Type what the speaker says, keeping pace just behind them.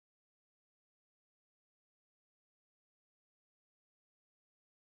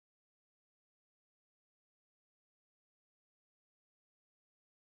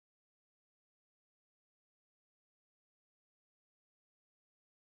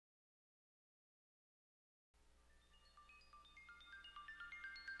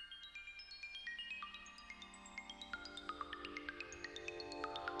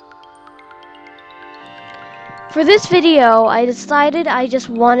For this video, I decided I just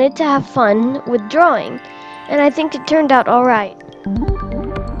wanted to have fun with drawing, and I think it turned out alright.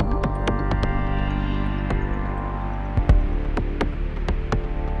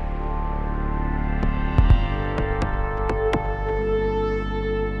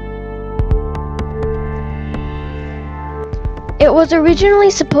 It was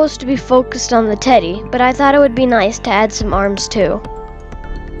originally supposed to be focused on the teddy, but I thought it would be nice to add some arms too.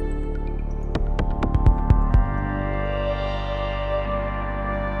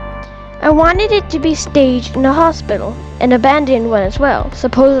 I wanted it to be staged in a hospital, an abandoned one as well,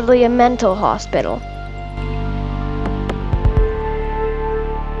 supposedly a mental hospital.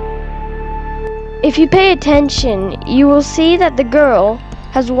 If you pay attention, you will see that the girl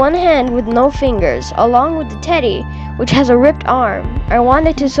has one hand with no fingers, along with the teddy, which has a ripped arm. I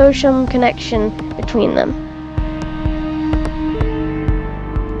wanted to show some connection between them.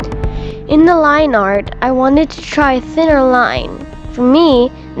 In the line art, I wanted to try a thinner line. For me,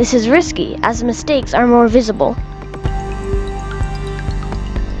 this is risky, as mistakes are more visible.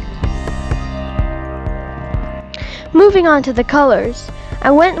 Moving on to the colors, I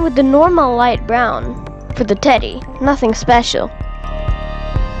went with the normal light brown for the teddy, nothing special.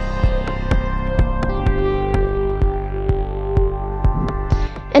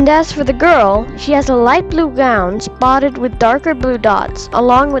 And as for the girl, she has a light blue gown spotted with darker blue dots,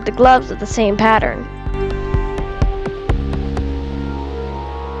 along with the gloves of the same pattern.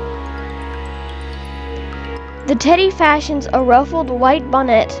 The teddy fashions a ruffled white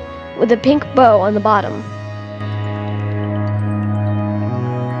bonnet with a pink bow on the bottom.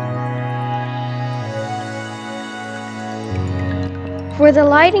 For the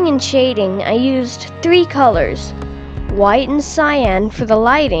lighting and shading, I used 3 colors, white and cyan for the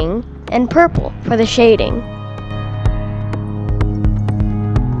lighting, and purple for the shading.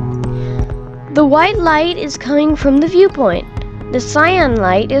 The white light is coming from the viewpoint. The cyan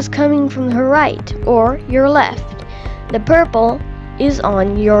light is coming from her right, or your left. The purple is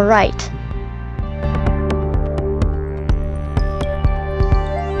on your right.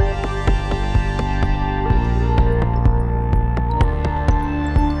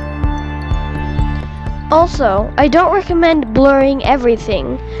 Also, I don't recommend blurring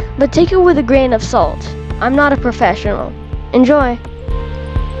everything, but take it with a grain of salt. I'm not a professional. Enjoy!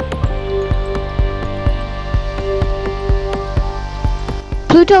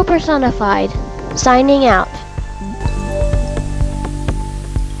 Pluto Personified, signing out.